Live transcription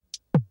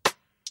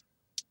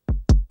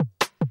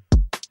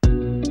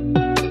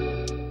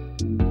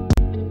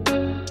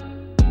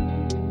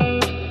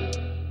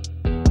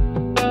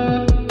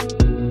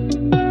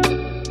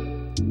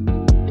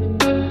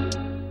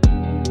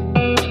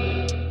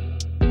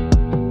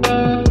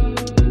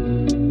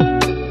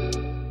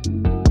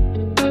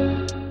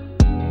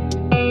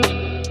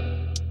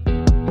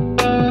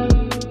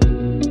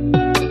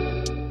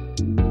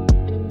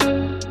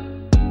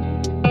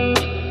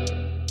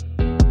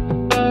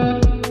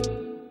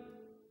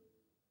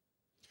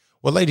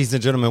Well, ladies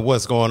and gentlemen,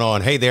 what's going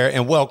on? Hey there,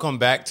 and welcome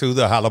back to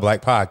the Holla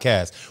Black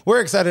Podcast. We're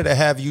excited to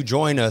have you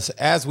join us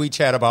as we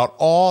chat about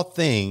all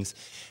things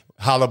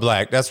Holla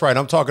Black. That's right.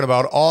 I'm talking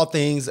about all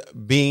things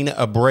being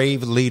a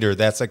brave leader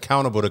that's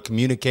accountable to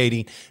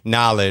communicating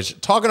knowledge,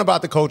 talking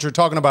about the culture,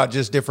 talking about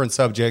just different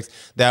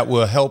subjects that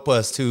will help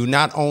us to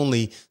not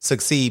only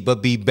succeed,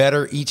 but be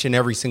better each and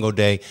every single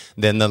day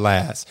than the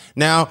last.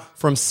 Now,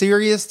 from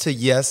serious to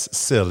yes,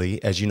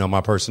 silly, as you know, my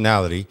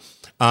personality.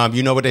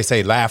 You know what they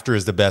say, laughter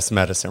is the best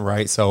medicine,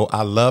 right? So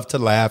I love to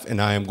laugh, and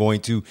I am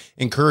going to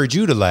encourage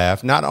you to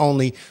laugh, not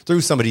only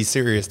through some of these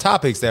serious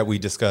topics that we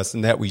discuss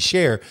and that we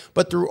share,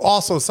 but through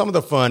also some of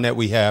the fun that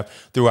we have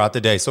throughout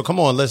the day. So come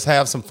on, let's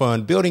have some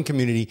fun building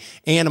community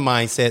and a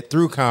mindset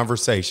through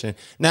conversation.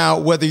 Now,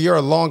 whether you're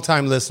a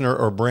longtime listener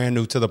or brand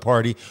new to the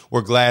party,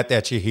 we're glad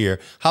that you're here.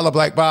 Holla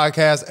Black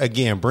Podcast,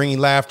 again, bringing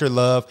laughter,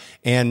 love,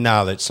 and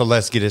knowledge. So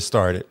let's get it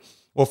started.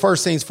 Well,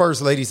 first things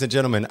first, ladies and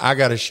gentlemen, I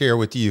got to share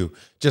with you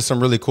just some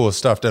really cool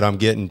stuff that I'm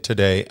getting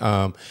today.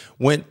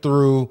 Went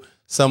through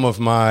some of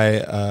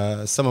my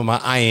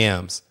I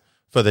ams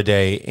for the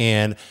day,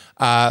 and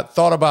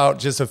thought about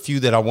just a few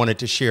that I wanted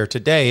to share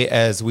today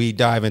as we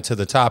dive into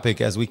the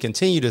topic, as we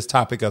continue this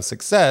topic of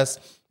success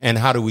and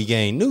how do we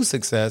gain new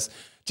success.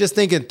 Just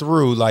thinking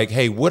through like,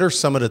 hey, what are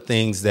some of the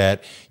things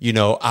that, you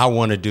know, I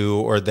want to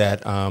do or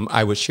that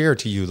I would share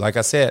to you? Like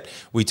I said,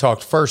 we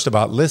talked first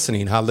about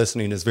listening, how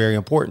listening is very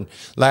important.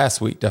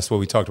 Last week, that's what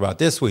we talked about.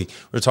 This week,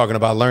 we're talking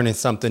about learning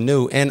something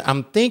new. And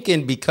I'm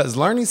thinking because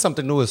learning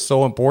something new is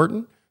so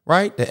important,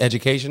 right? The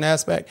education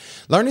aspect.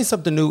 Learning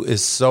something new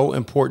is so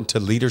important to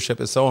leadership.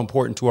 It's so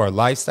important to our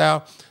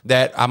lifestyle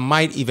that I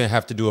might even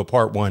have to do a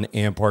part 1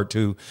 and part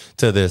 2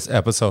 to this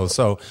episode.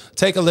 So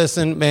take a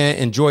listen, man.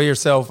 Enjoy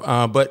yourself.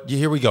 But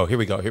here we go.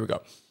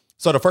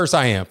 So the first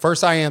I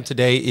am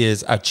today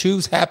is I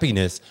choose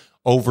happiness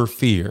over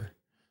fear.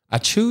 I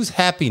choose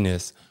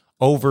happiness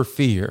over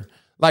fear.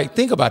 Like,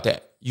 think about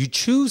that. You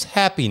choose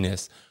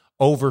happiness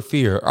over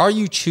fear. Are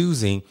you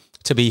choosing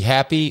to be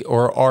happy,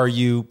 or are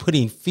you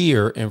putting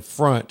fear in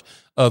front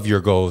of your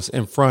goals,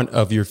 in front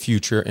of your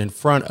future, in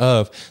front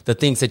of the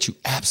things that you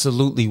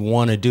absolutely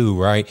want to do,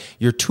 right?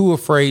 You're too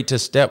afraid to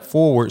step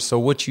forward. So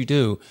what you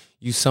do,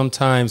 you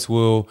sometimes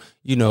will,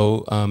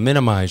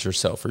 minimize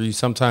yourself, or you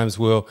sometimes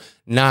will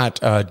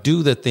not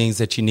do the things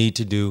that you need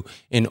to do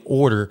in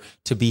order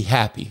to be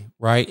happy,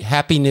 right?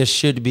 Happiness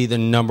should be the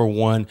number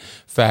one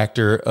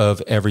factor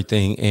of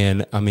everything.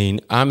 And I mean,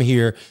 I'm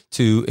here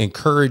to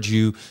encourage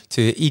you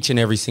to each and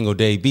every single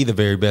day be the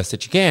very best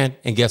that you can.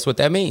 And guess what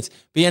that means?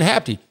 Being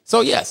happy.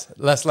 So yes,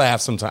 let's laugh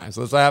sometimes.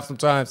 And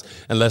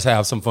let's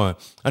have some fun.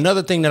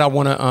 Another thing that I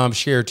want to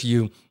share to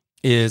you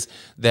is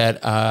that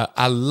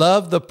I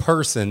love the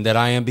person that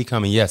I am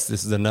becoming. Yes,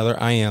 this is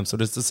another I am. So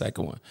this is the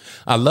second one.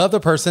 I love the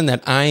person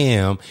that I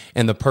am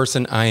and the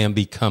person I am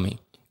becoming.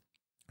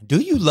 Do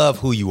you love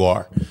who you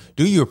are?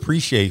 Do you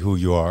appreciate who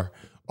you are?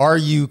 Are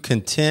you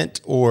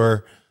content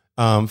or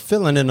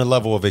feeling in a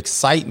level of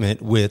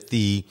excitement with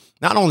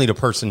not only the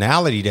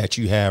personality that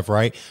you have,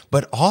 right,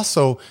 but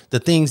also the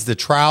things, the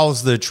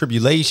trials, the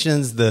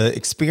tribulations, the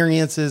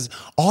experiences,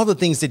 all the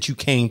things that you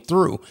came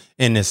through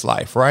in this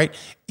life, right?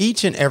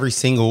 Each and every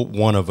single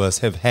one of us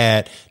have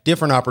had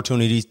different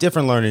opportunities,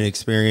 different learning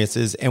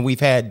experiences, and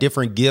we've had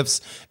different gifts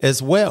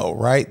as well,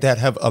 right? That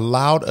have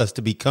allowed us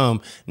to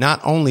become not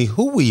only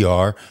who we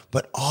are,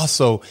 but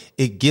also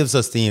it gives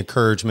us the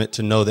encouragement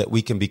to know that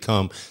we can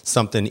become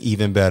something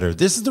even better.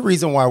 This is the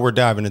reason why we're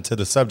diving into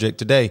the subject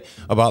today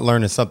about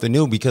learning something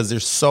new, because they're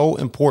so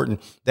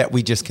important that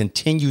we just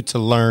continue to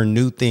learn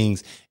new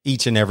things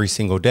each and every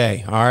single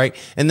day. All right.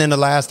 And then the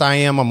last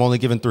I'm only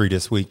giving 3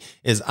 this week,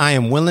 is I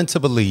am willing to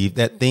believe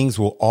that things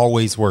will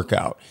always work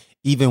out,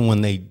 even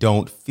when they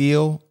don't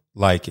feel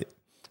like it.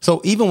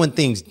 So even when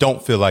things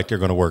don't feel like they're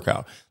going to work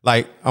out,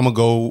 like I'm going to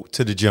go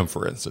to the gym,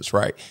 for instance,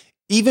 right?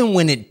 Even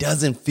when it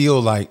doesn't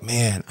feel like,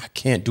 man, I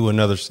can't do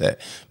another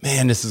set.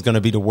 Man, this is going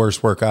to be the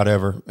worst workout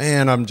ever.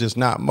 Man, I'm just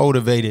not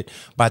motivated.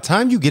 By the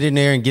time you get in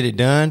there and get it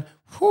done,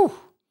 whew,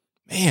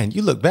 man,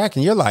 you look back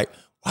and you're like,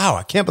 wow,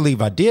 I can't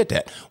believe I did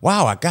that.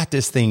 Wow, I got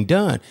this thing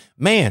done.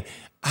 Man,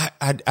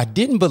 I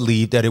didn't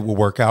believe that it would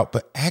work out,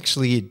 but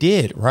actually it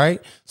did, right?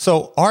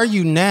 So are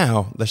you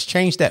now, let's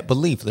change that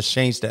belief. Let's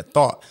change that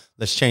thought.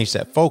 Let's change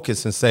that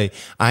focus and say,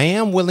 I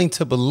am willing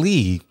to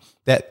believe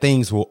that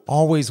things will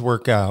always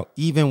work out,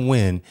 even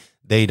when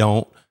they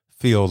don't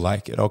feel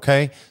like it.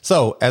 Okay.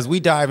 So as we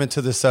dive into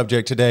the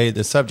subject today,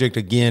 the subject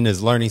again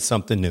is learning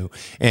something new.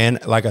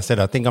 And like I said,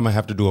 I think I'm gonna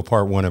have to do a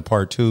part 1 and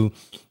part 2,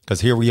 because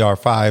here we are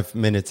 5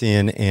 minutes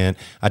in, and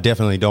I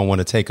definitely don't want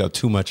to take up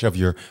too much of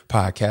your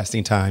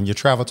podcasting time, your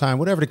travel time,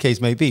 whatever the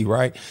case may be.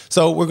 Right.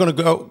 So we're going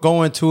to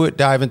go into it,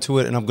 dive into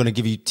it. And I'm going to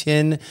give you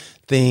 10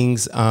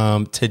 things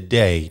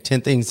today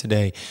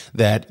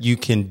that you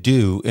can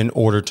do in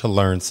order to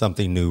learn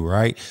something new.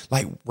 Right.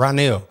 Like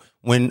Ronell,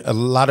 when a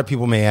lot of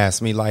people may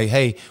ask me like,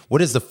 hey,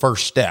 what is the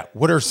first step?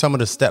 What are some of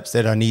the steps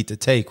that I need to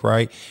take?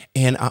 Right.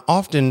 And I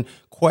often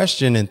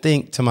question and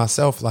think to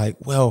myself like,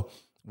 well,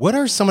 what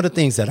are some of the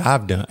things that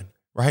I've done?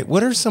 right?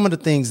 What are some of the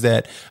things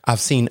that I've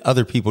seen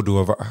other people do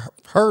or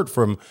heard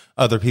from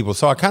other people?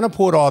 So I kind of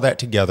pulled all that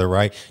together,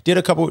 right? Did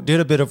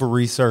a bit of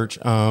research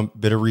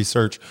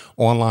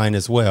online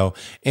as well.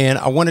 And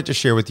I wanted to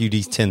share with you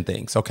these 10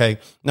 things. Okay.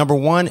 Number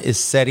one is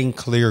setting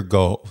clear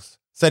goals.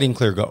 Setting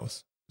clear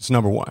goals. It's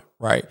number one,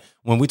 right?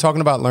 When we're talking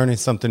about learning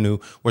something new,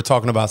 we're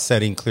talking about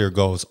setting clear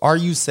goals. Are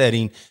you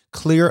setting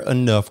clear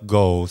enough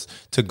goals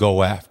to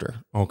go after?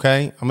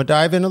 Okay. I'm going to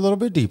dive in a little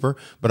bit deeper,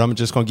 but I'm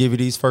just going to give you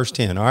these first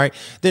 10. All right.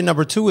 Then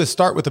number two is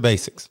start with the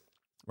basics.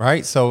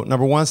 Right. So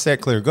number one,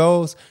 set clear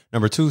goals.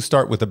 Number two,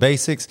 start with the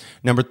basics.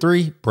 Number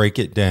three, break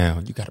it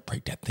down. You got to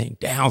break that thing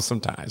down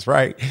sometimes.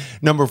 Right.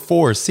 Number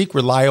four, seek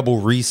reliable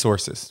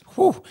resources.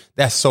 Whew,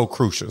 that's so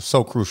crucial.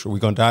 So crucial. We're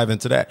going to dive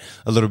into that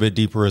a little bit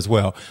deeper as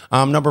well.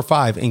 Number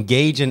five,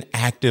 engage in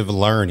active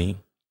learning.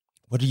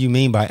 What do you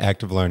mean by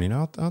active learning?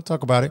 I'll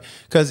talk about it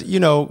because,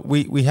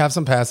 we have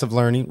some passive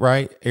learning,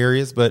 right,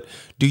 areas, but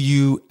do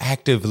you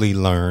actively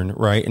learn,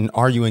 right? And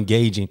are you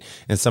engaging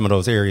in some of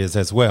those areas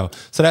as well?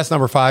 So that's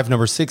number five.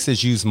 Number six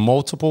is use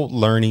multiple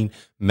learning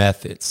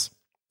methods.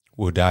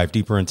 We'll dive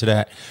deeper into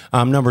that.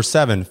 Number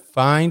seven,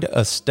 find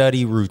a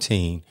study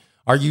routine.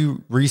 Are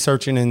you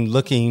researching and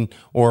looking,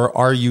 or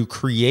are you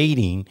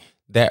creating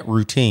that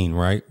routine,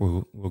 right?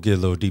 We'll get a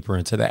little deeper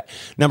into that.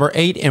 Number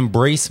eight,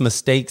 embrace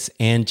mistakes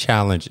and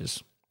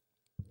challenges.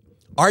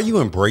 Are you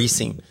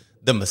embracing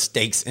the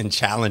mistakes and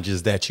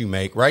challenges that you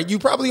make, right? You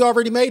probably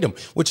already made them,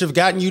 which have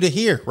gotten you to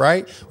here,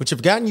 right? Which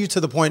have gotten you to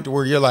the point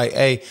where you're like,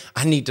 hey,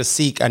 I need to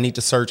seek, I need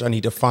to search, I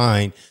need to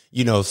find,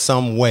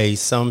 some way,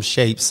 some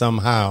shape,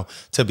 somehow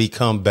to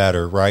become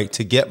better, right?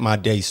 To get my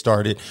day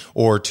started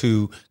or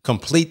to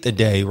complete the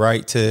day,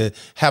 right? To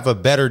have a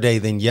better day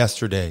than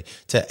yesterday,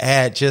 to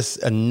add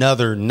just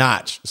another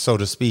notch, so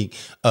to speak,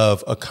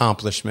 of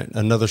accomplishment,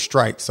 another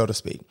strike, so to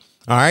speak.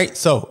 All right.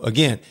 So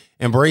again,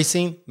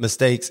 embracing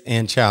mistakes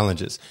and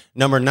challenges.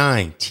 Number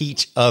nine,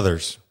 teach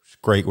others.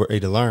 Great way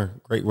to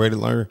learn. Great way to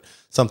learn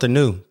something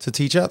new, to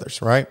teach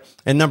others, right?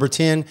 And number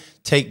 10,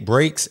 take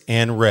breaks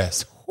and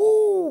rest.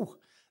 Whoo,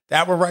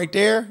 that one right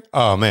there.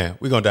 Oh man,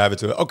 we're going to dive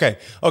into it.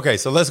 Okay.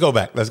 So let's go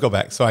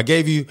back. So I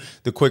gave you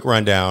the quick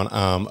rundown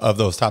of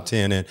those top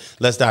 10, and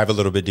let's dive a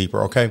little bit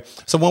deeper. Okay.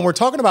 So when we're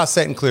talking about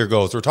setting clear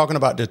goals, we're talking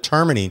about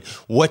determining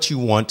what you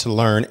want to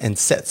learn and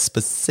set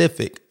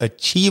specific,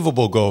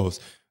 achievable goals.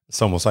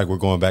 It's almost like we're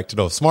going back to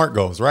those SMART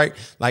goals, right?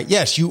 Like,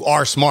 yes, you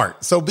are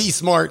smart. So be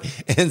smart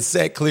and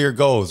set clear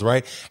goals,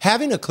 right?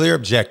 Having a clear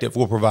objective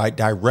will provide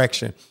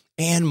direction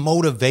and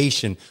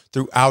motivation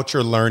throughout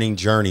your learning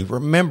journey.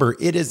 Remember,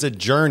 it is a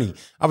journey.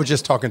 I was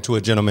just talking to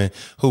a gentleman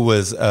who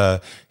was,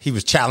 he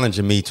was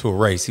challenging me to a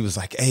race. He was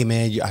like, hey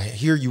man, I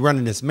hear you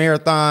running this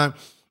marathon.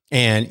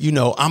 And,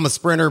 I'm a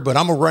sprinter, but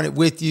I'm going to run it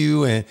with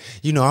you. And,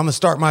 I'm going to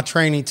start my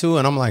training too.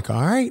 And I'm like,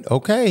 all right,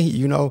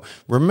 okay.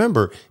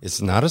 Remember,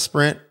 it's not a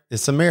sprint.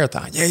 It's a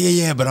marathon.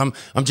 Yeah. But I'm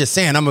just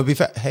saying I'm going to be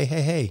fast.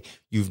 Hey,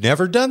 you've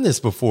never done this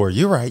before.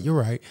 You're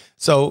right.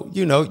 So,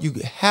 you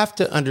have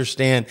to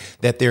understand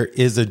that there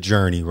is a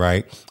journey,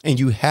 right? And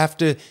you have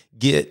to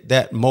get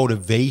that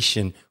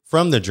motivation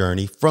from the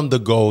journey, from the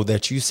goal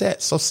that you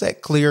set. So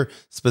set clear,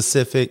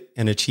 specific,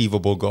 and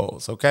achievable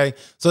goals. Okay.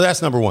 So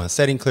that's number one,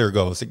 setting clear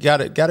goals. It got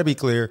to be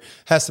clear,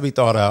 has to be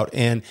thought out.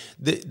 And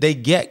they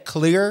get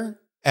clear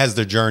as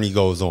the journey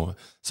goes on.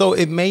 So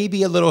it may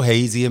be a little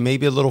hazy. It may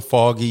be a little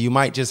foggy. You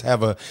might just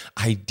have an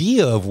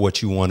idea of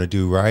what you want to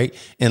do, right?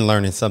 In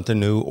learning something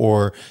new,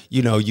 or,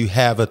 you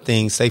have a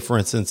thing, say for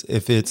instance,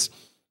 if it's,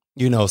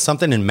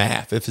 something in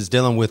math, if it's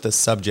dealing with a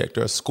subject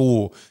or a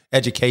school,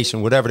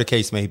 education, whatever the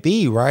case may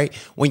be, right?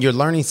 When you're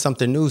learning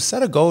something new,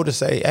 set a goal to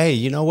say, hey,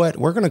 you know what?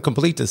 We're going to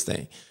complete this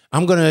thing.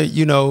 I'm going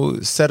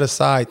to, set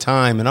aside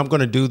time and I'm going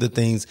to do the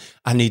things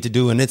I need to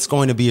do. And it's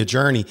going to be a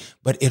journey,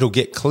 but it'll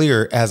get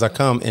clear as I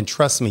come. And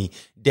trust me,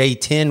 day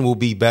 10 will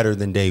be better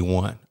than day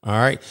 1. All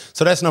right.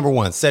 So that's number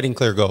 1, setting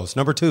clear goals.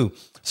 Number 2,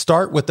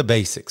 start with the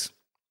basics.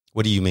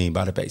 What do you mean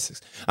by the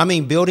basics? I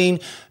mean,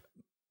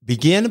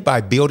 begin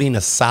by building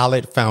a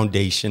solid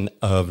foundation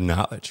of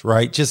knowledge,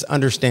 right? Just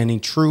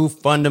understanding true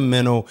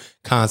fundamental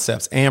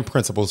concepts and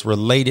principles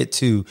related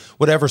to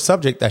whatever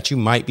subject that you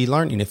might be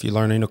learning. If you're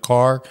learning a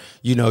car,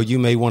 you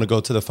may want to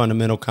go to the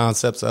fundamental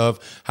concepts of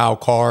how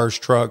cars,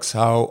 trucks,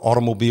 how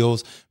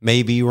automobiles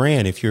may be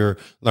ran. If you're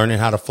learning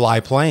how to fly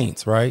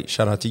planes, right?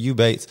 Shout out to you,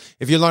 Bates.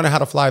 If you're learning how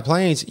to fly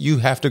planes, you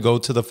have to go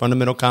to the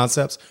fundamental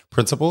concepts,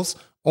 principles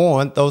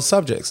on those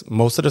subjects.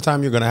 Most of the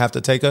time, you're going to have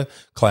to take a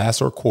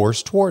class or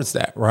course towards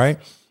that, right?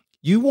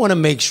 You want to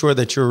make sure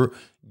that you're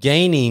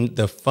gaining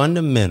the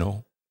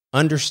fundamental,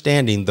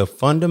 understanding the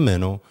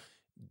fundamental,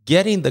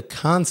 getting the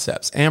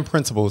concepts and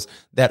principles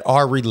that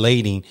are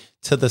relating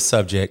to the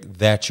subject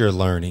that you're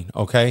learning,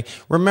 okay?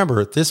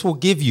 Remember, this will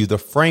give you the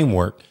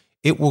framework.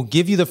 It will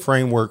give you the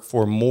framework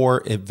for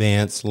more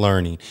advanced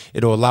learning.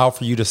 It'll allow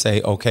for you to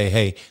say, okay,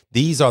 hey,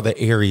 these are the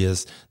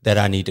areas that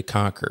I need to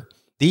conquer.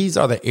 These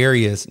are the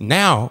areas.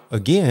 Now,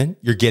 again,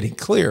 you're getting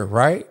clear,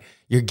 right?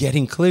 You're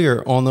getting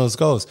clear on those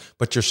goals,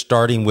 but you're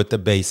starting with the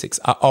basics.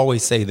 I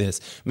always say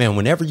this, man,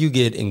 whenever you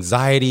get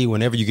anxiety,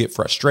 whenever you get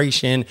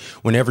frustration,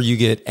 whenever you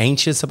get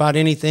anxious about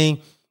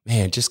anything,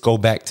 man, just go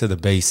back to the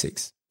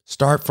basics.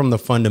 Start from the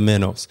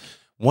fundamentals.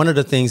 One of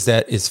the things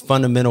that is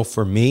fundamental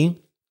for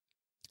me,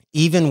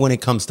 even when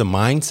it comes to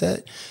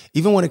mindset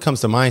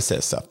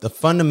stuff, the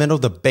fundamental,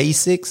 the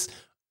basics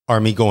are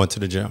me going to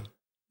the gym,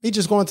 me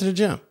just going to the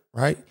gym,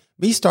 right?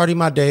 Me starting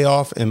my day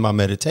off in my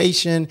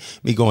meditation,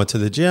 me going to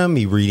the gym,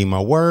 me reading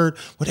my word,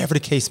 whatever the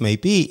case may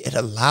be, it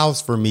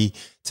allows for me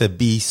to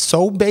be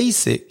so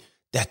basic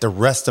that the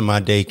rest of my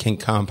day can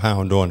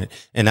compound on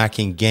it and I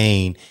can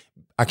gain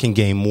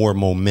more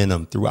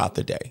momentum throughout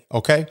the day.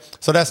 Okay.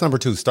 So that's number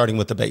 2, starting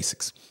with the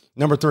basics.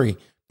 Number 3,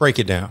 break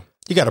it down.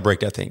 You got to break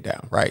that thing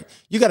down, right?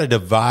 You got to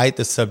divide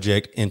the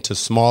subject into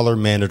smaller,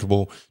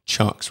 manageable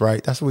chunks,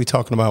 right? That's what we're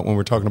talking about when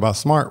we're talking about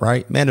SMART,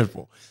 right?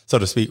 Manageable, so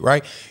to speak,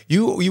 right?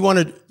 You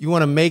want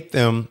to make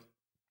them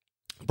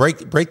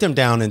break them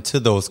down into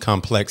those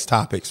complex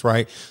topics,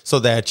 right? So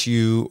that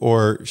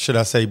or should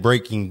I say,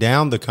 breaking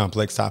down the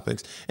complex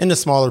topics into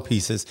smaller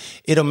pieces,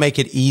 it'll make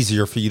it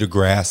easier for you to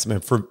grasp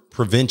and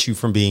prevent you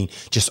from being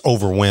just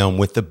overwhelmed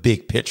with the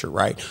big picture,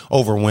 right?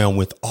 Overwhelmed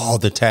with all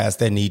the tasks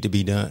that need to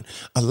be done.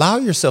 Allow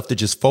yourself to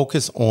just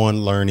focus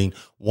on learning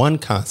one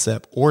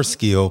concept or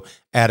skill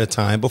at a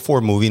time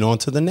before moving on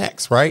to the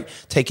next, right?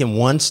 Taking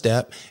one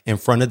step in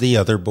front of the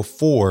other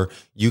before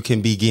you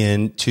can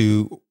begin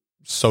to,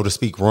 so to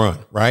speak, run,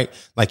 right?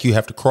 Like you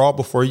have to crawl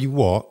before you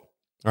walk,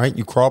 right?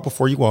 You crawl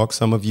before you walk.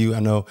 Some of you, I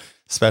know,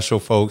 special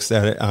folks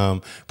that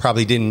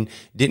probably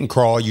didn't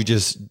crawl. You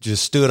just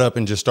stood up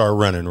and just started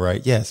running,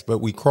 right? Yes, but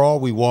we crawl,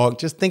 we walk.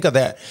 Just think of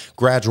that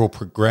gradual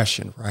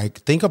progression, right?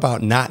 Think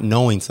about not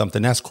knowing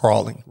something. That's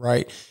crawling,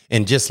 right?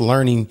 And just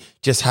learning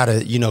just how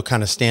to,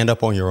 kind of stand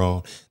up on your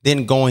own.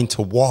 Then going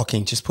to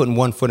walking, just putting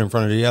one foot in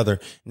front of the other.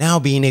 Now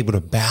being able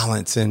to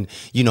balance and,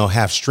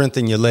 have strength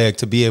in your leg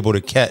to be able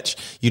to catch,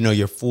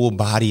 your full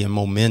body and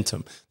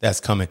momentum that's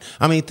coming.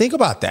 I mean, think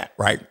about that,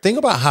 right? Think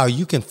about how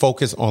you can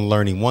focus on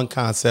learning one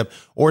concept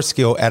or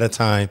skill at a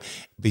time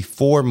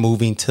before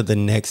moving to the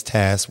next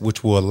task,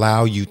 which will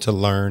allow you to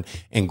learn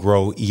and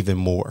grow even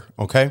more.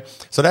 Okay.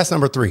 So that's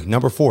number 3.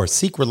 Number 4,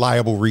 seek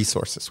reliable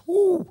resources.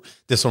 Woo,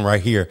 this one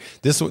right here.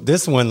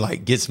 This one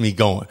like gets me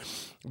going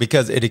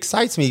because it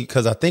excites me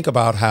because I think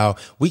about how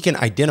we can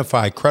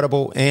identify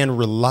credible and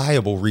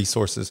reliable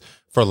resources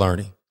for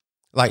learning.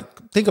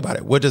 Like, think about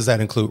it. What does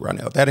that include right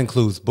now? That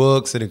includes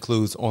books. It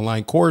includes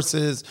online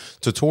courses,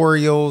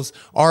 tutorials,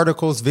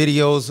 articles,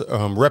 videos,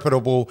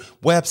 reputable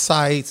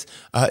websites.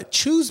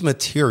 Choose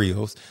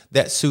materials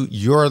that suit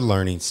your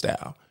learning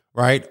style,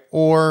 right?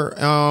 Or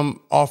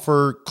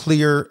offer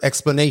clear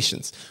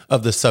explanations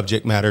of the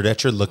subject matter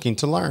that you're looking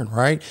to learn,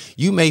 right?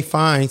 You may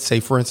find, say,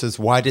 for instance,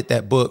 why did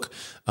that book,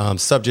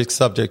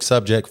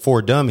 Subject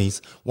for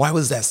Dummies, why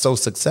was that so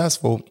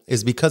successful?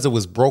 Is because it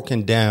was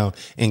broken down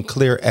in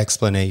clear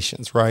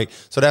explanations, right?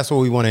 So that's what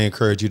we want to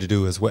encourage you to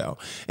do as well.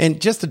 And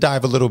just to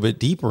dive a little bit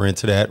deeper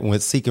into that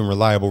with seeking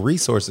reliable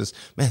resources,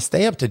 man,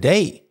 stay up to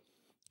date.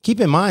 Keep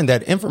in mind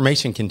that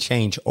information can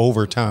change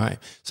over time.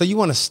 So you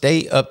want to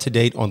stay up to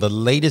date on the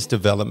latest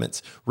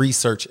developments,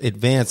 research,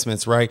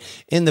 advancements, right,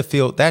 in the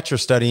field that you're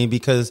studying,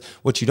 because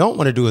what you don't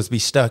want to do is be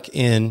stuck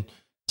in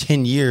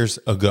 10 years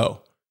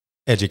ago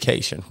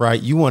education, right?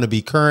 You want to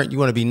be current. You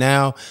want to be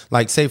now.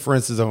 Like, say, for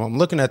instance, I'm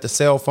looking at the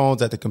cell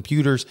phones, at the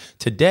computers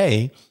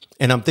today,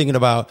 and I'm thinking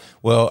about,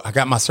 well, I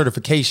got my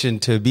certification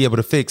to be able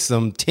to fix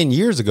them 10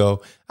 years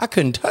ago. I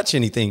couldn't touch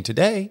anything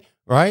today.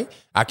 Right?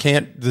 I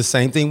can't. The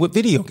same thing with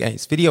video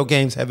games. Video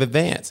games have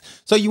advanced.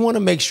 So you want to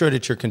make sure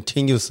that you're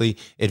continuously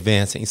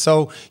advancing.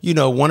 So,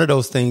 one of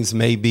those things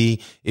may be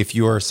if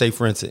you're, say,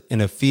 for instance,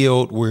 in a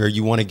field where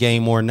you want to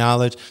gain more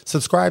knowledge,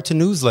 subscribe to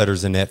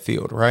newsletters in that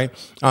field, right?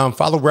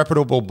 Follow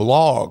reputable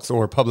blogs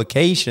or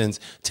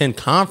publications, attend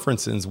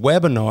conferences,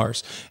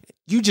 webinars.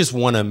 You just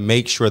want to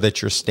make sure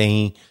that you're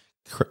staying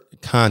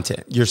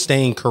content. You're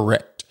staying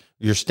correct.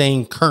 You're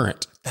staying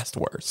current. That's the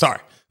word.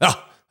 Sorry.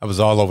 I was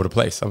all over the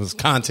place. I was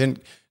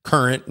content,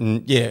 current,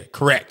 and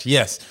correct.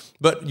 Yes.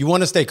 But you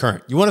want to stay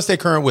current. You want to stay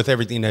current with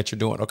everything that you're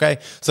doing. Okay.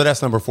 So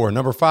that's number 4.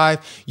 Number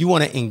 5, you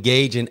want to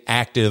engage in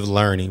active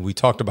learning. We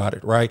talked about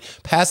it, right?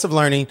 Passive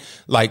learning,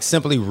 like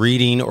simply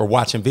reading or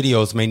watching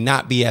videos, may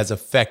not be as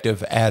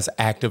effective as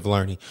active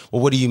learning.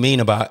 Well, what do you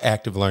mean about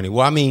active learning?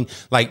 Well, I mean,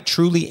 like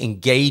truly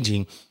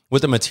engaging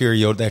with the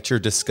material that you're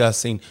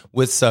discussing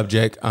with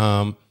subject,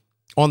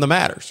 on the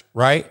matters,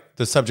 right?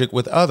 The subject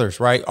with others,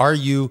 right? Are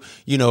you,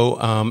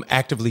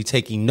 actively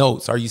taking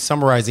notes? Are you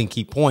summarizing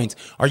key points?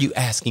 Are you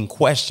asking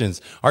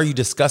questions? Are you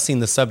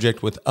discussing the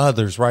subject with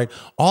others, right?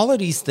 All of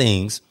these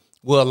things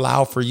will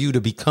allow for you to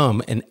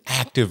become an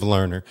active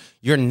learner.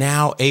 You're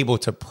now able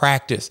to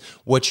practice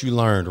what you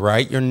learned,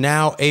 right? You're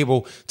now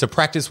able to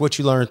practice what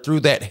you learned through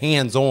that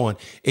hands-on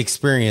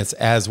experience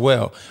as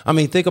well. I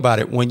mean, think about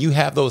it. When you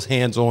have those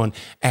hands-on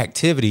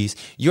activities,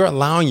 you're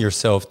allowing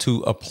yourself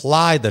to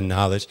apply the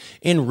knowledge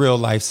in real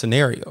life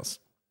scenarios.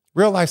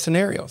 Real life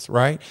scenarios,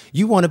 right?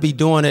 You want to be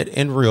doing it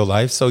in real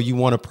life, so you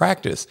want to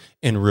practice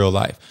in real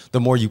life. The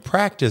more you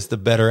practice, the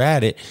better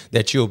at it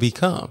that you'll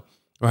become,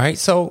 right?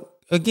 So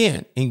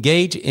again,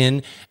 engage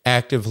in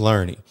active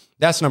learning.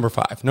 That's number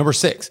 5. Number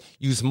 6,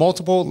 use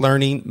multiple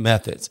learning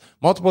methods.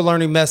 Multiple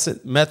learning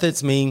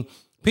methods mean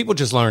people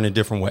just learn in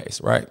different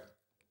ways, right?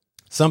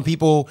 Some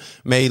people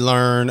may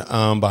learn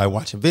by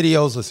watching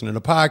videos, listening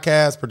to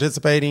podcasts,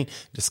 participating,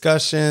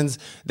 discussions.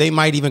 They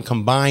might even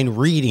combine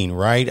reading,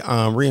 right?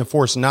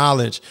 Reinforce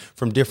knowledge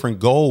from different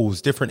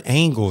goals, different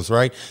angles,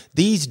 right?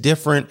 These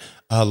different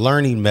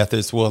learning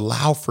methods will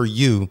allow for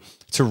you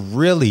to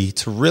really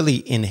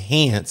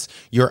enhance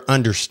your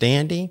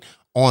understanding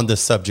on the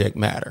subject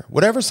matter.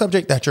 Whatever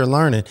subject that you're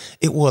learning,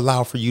 it will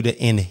allow for you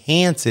to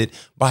enhance it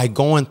by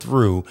going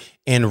through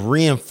and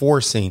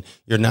reinforcing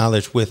your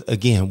knowledge with,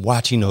 again,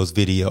 watching those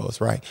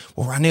videos, right?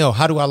 Well, Ronell,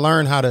 how do I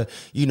learn how to,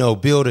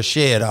 build a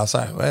shed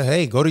outside? Well,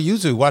 hey, go to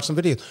YouTube, watch some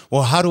videos.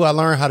 Well, how do I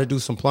learn how to do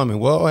some plumbing?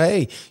 Well,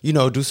 hey,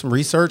 do some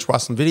research,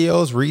 watch some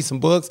videos, read some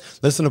books,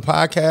 listen to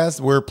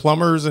podcasts. We're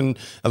plumbers and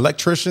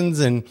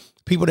electricians and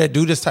people that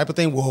do this type of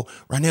thing. Well,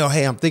 Ronell,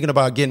 hey, I'm thinking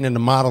about getting into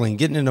modeling,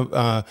 getting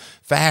into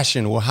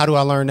fashion. Well, how do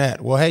I learn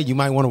that? Well, hey, you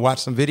might want to watch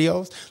some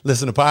videos,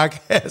 listen to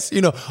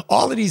podcasts,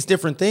 all of these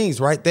different things,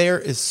 right? There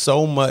is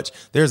so much.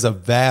 There's a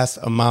vast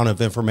amount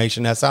of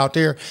information that's out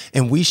there,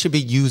 and we should be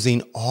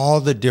using all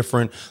the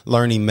different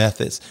learning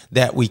methods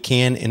that we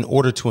can in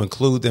order to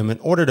include them, in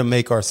order to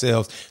make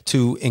ourselves,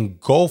 to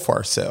engulf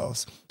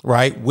ourselves,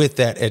 right, with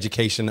that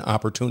education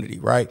opportunity,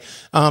 right?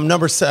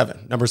 Number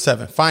seven,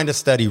 find a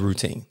study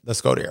routine.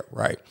 Let's go there,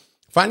 right?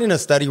 Finding a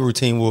study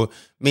routine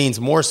means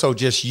more so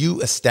just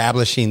you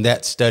establishing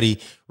that study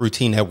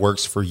routine that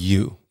works for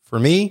you. For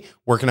me,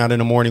 working out in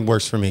the morning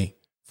works for me.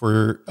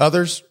 For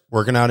others,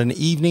 working out in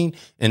the evening,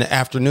 in the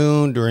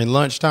afternoon, during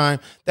lunchtime,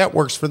 that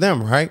works for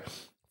them, right?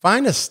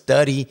 Find a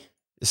study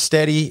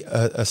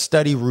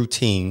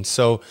routine.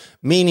 So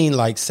meaning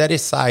like set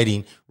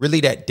aside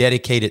really that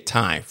dedicated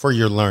time for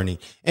your learning,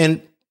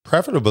 and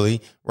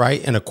preferably,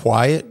 right, in a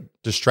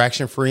quiet,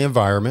 distraction-free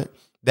environment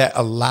that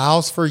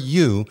allows for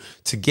you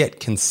to get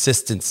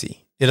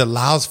consistency. It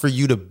allows for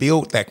you to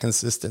build that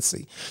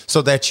consistency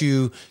so that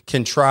you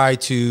can try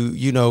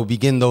to,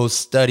 begin those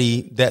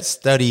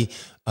study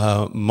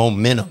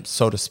momentum,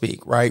 so to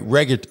speak, right?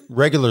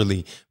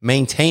 Regularly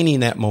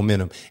maintaining that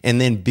momentum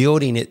and then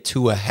building it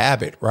to a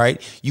habit,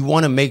 right? You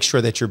want to make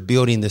sure that you're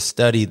building this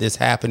study, this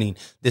happening,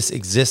 this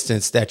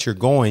existence that you're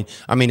going.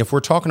 I mean, if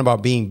we're talking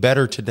about being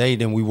better today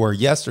than we were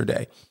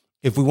yesterday,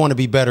 if we want to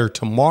be better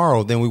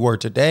tomorrow than we were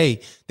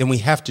today, then we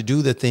have to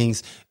do the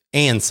things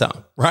and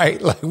some,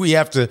 right? Like we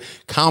have to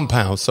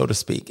compound, so to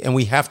speak, and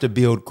we have to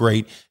build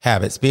great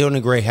habits. Building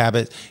a great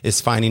habit is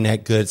finding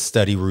that good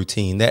study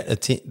routine,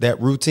 that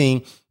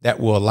routine that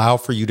will allow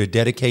for you to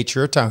dedicate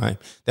your time,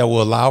 that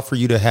will allow for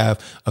you to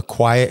have a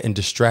quiet and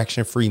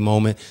distraction-free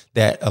moment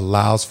that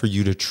allows for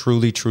you to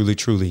truly, truly,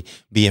 truly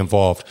be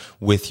involved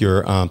with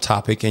your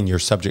topic and your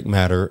subject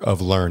matter of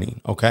learning,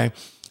 okay?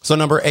 So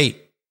number 8,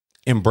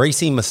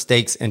 embracing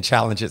mistakes and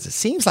challenges. It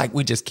seems like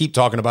we just keep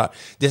talking about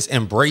this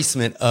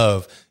embracement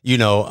of,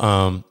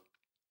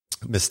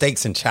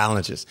 mistakes and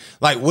challenges.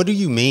 Like, what do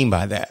you mean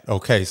by that?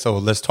 Okay, so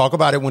let's talk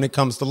about it when it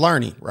comes to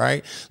learning,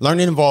 right?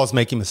 Learning involves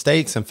making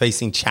mistakes and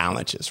facing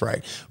challenges,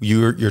 right?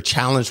 You're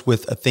challenged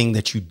with a thing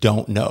that you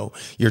don't know.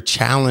 You're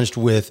challenged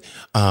with,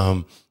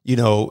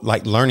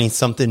 like learning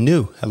something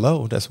new.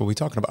 Hello, that's what we're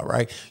talking about,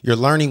 right?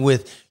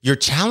 You're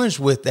challenged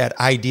with that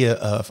idea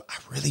of, I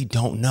really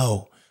don't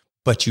know.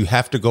 But you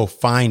have to go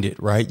find it,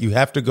 right? You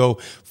have to go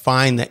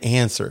find the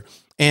answer.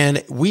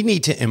 And we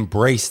need to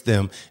embrace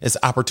them as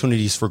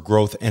opportunities for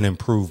growth and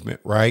improvement,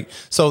 right?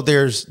 So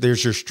there's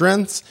your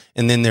strengths,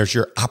 and then there's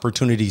your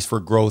opportunities for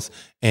growth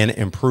and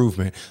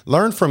improvement.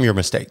 Learn from your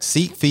mistakes,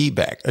 seek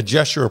feedback,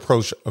 adjust your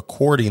approach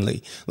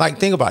accordingly. Like,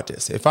 think about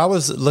this. If I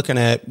was looking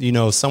at,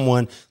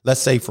 someone,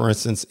 let's say, for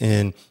instance,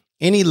 in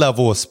any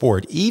level of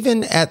sport,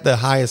 even at the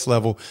highest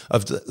level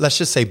of, let's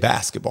just say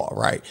basketball,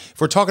 right? If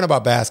we're talking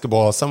about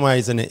basketball,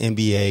 somebody's in the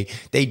NBA,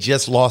 they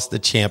just lost the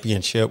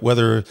championship,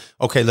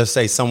 let's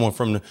say someone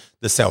from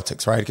the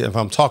Celtics, right? If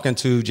I'm talking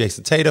to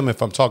Jason Tatum,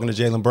 if I'm talking to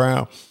Jaylen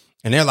Brown,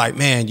 and they're like,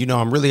 man,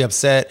 I'm really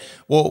upset.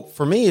 Well,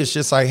 for me, it's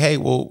just like, hey,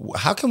 well,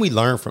 how can we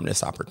learn from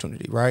this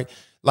opportunity, right?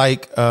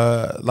 Like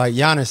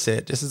Giannis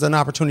said, this is an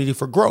opportunity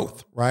for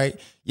growth, right?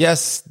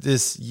 Yes,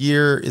 this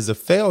year is a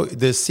failure.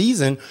 This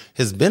season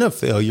has been a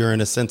failure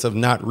in a sense of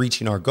not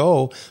reaching our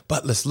goal,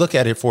 but let's look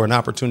at it for an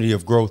opportunity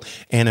of growth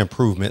and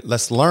improvement.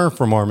 Let's learn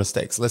from our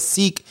mistakes. Let's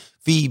seek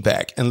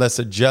feedback and let's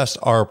adjust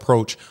our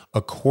approach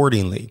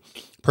accordingly.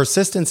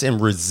 Persistence and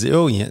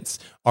resilience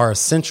are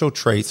essential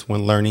traits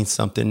when learning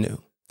something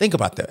new. Think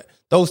about that.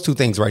 Those two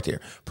things right there.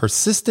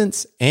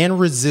 Persistence and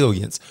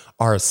resilience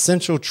are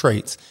essential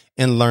traits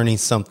in learning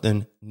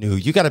something new.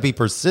 You got to be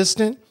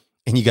persistent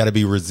and you got to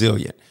be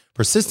resilient.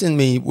 Persistent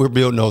means we're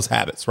building those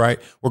habits, right?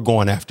 We're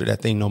going after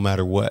that thing no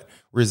matter what.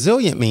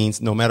 Resilient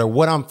means no matter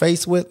what I'm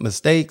faced with,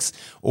 mistakes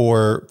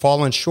or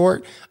falling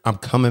short, I'm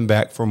coming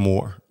back for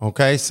more.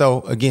 Okay.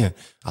 So again,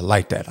 I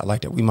like that.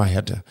 We might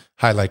have to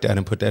highlight that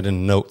and put that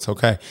in the notes.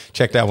 Okay.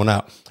 Check that one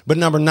out. But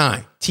number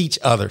 9, teach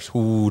others.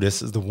 Ooh,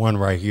 this is the one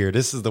right here.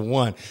 This is the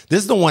one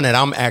that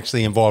I'm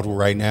actually involved with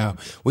right now.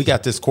 We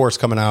got this course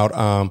coming out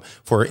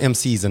for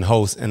MCs and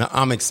hosts, and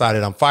I'm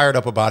excited. I'm fired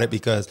up about it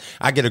because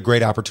I get a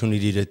great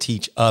opportunity to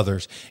teach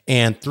others.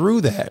 And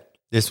through that,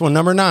 this one,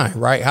 number 9,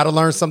 right? How to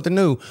learn something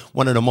new.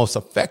 One of the most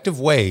effective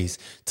ways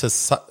to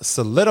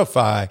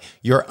solidify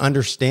your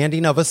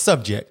understanding of a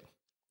subject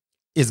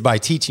is by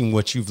teaching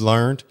what you've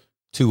learned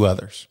to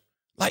others.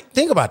 Like,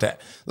 think about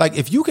that. Like,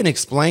 if you can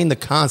explain the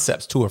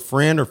concepts to a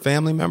friend or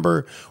family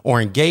member,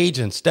 or engage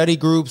in study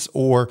groups,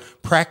 or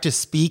practice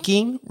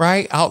speaking,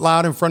 right, out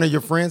loud in front of your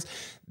friends,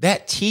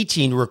 that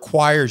teaching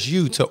requires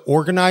you to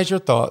organize your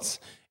thoughts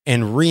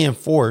and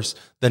reinforce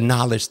the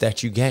knowledge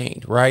that you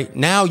gained, right?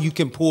 Now you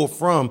can pull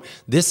from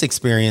this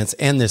experience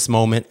and this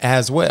moment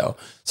as well.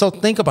 So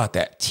think about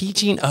that.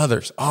 Teaching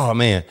others. Oh,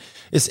 man,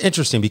 it's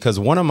interesting because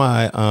one of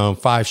my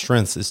 5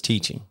 strengths is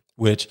teaching,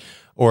 which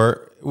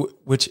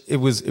it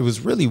was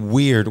really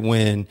weird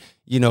when,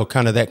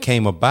 kind of that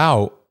came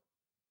about.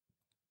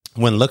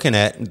 When looking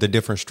at the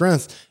different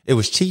strengths, it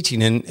was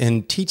teaching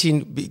and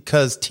teaching,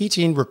 because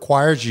teaching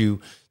requires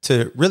you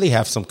to really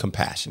have some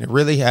compassion. It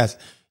really has,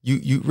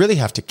 you really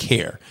have to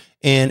care.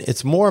 And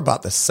it's more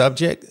about the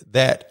subject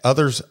that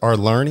others are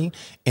learning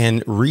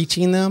and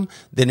reaching them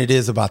than it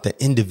is about the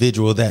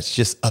individual that's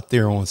just up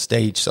there on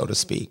stage, so to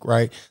speak,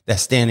 right?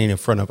 That's standing in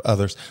front of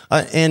others.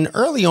 And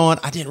early on,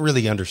 I didn't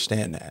really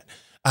understand that.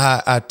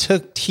 I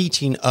took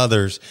teaching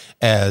others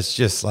as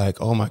just like,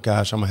 oh my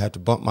gosh, I'm gonna have to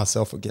bump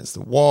myself against the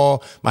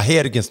wall, my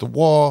head against the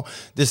wall.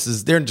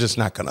 They're just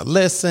not gonna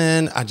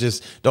listen. I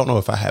just don't know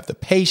if I have the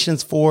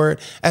patience for it,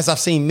 as I've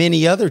seen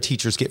many other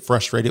teachers get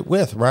frustrated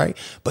with, right?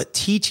 But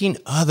teaching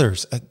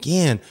others,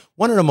 again,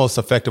 one of the most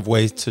effective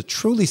ways to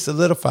truly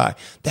solidify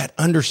that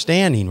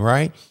understanding,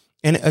 right?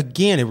 And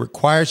again, it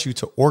requires you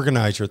to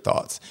organize your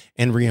thoughts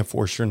and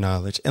reinforce your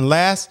knowledge. And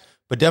last,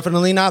 but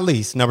definitely not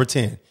least, number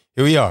 10,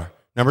 here we are.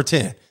 Number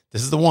 10,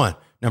 this is the one.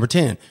 Number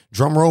 10,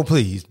 drum roll,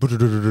 please.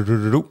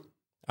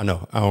 I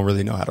know, I don't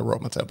really know how to roll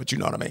myself, but you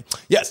know what I mean.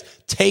 Yes,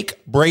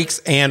 take breaks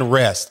and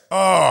rest.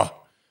 Oh,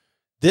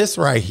 this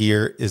right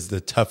here is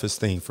the toughest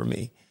thing for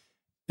me.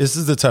 This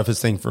is the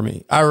toughest thing for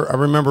me. I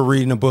remember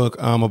reading a book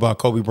about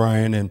Kobe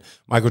Bryant and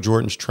Michael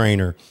Jordan's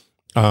trainer,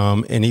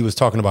 and he was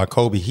talking about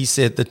Kobe. He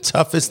said the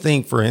toughest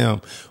thing for him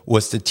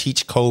was to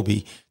teach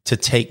Kobe to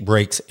take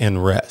breaks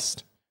and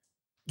rest.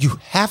 You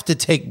have to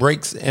take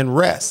breaks and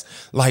rest.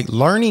 Like,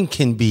 learning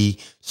can be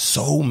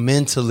so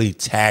mentally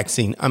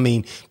taxing. I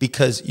mean,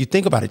 because you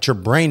think about it, your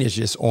brain is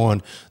just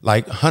on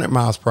like 100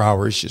 miles per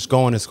hour. It's just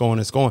going, it's going,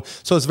 it's going.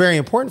 So it's very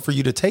important for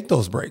you to take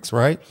those breaks,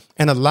 right?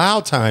 And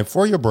allow time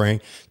for your brain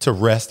to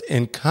rest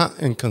and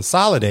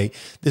consolidate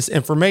this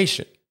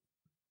information.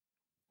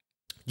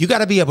 You got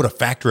to be able to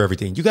factor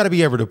everything. You got to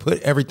be able to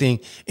put everything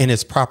in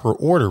its proper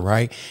order,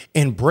 right?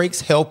 And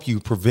breaks help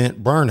you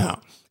prevent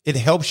burnout. It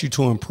helps you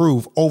to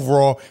improve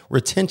overall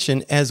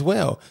retention as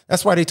well.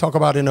 That's why they talk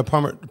about in a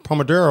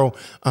Pomodoro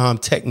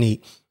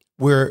technique,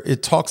 where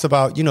it talks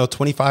about,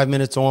 25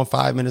 minutes on,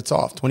 5 minutes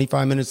off,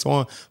 25 minutes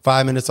on,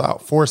 5 minutes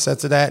out, 4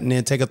 sets of that, and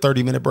then take a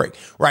 30-minute break,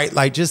 right?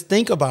 Like, just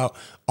think about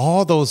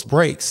all those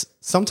breaks.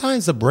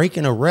 Sometimes a break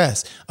and a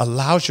rest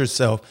allows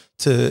yourself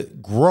to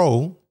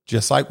grow,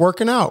 just like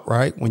working out,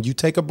 right? When you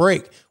take a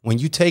break, when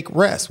you take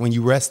rest, when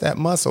you rest that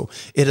muscle,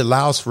 it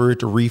allows for it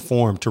to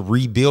reform, to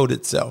rebuild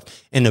itself,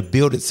 and to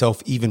build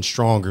itself even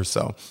stronger.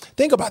 So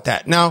think about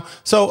that. Now,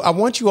 so I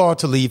want you all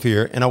to leave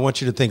here, and I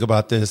want you to think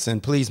about this,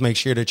 and please make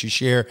sure that you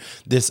share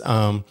this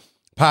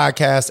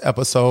podcast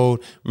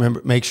episode.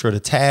 Remember, make sure to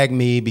tag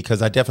me,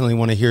 because I definitely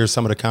want to hear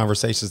some of the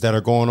conversations that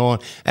are going on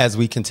as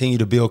we continue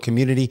to build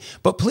community.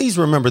 But please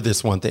remember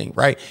this one thing,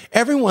 right?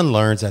 Everyone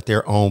learns at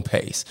their own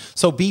pace.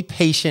 So be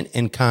patient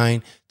and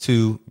kind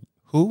to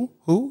who?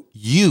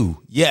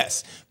 You.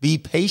 Yes. Be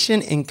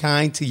patient and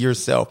kind to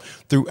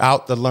yourself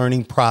throughout the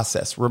learning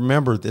process.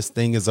 Remember, this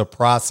thing is a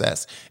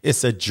process.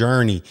 It's a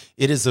journey.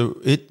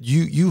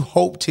 You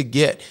hope to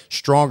get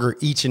stronger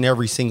each and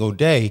every single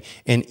day.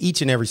 And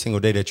each and every single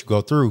day that you go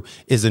through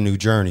is a new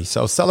journey.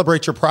 So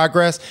celebrate your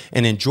progress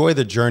and enjoy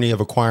the journey of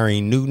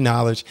acquiring new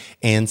knowledge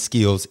and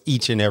skills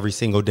each and every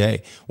single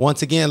day.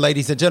 Once again,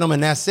 ladies and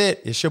gentlemen, that's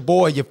it. It's your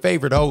boy, your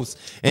favorite host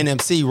and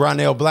MC,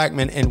 Ronell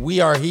Blackman. And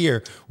we are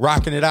here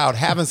rocking it out,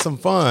 having some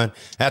fun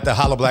at the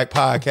Holla Black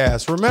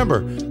Podcast.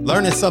 Remember,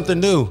 learning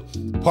something new,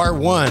 part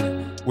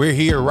 1. We're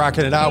here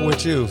rocking it out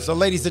with you. So,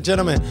 ladies and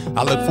gentlemen,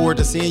 I look forward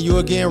to seeing you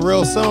again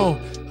real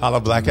soon. Holla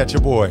Black at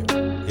your boy.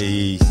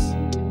 Peace.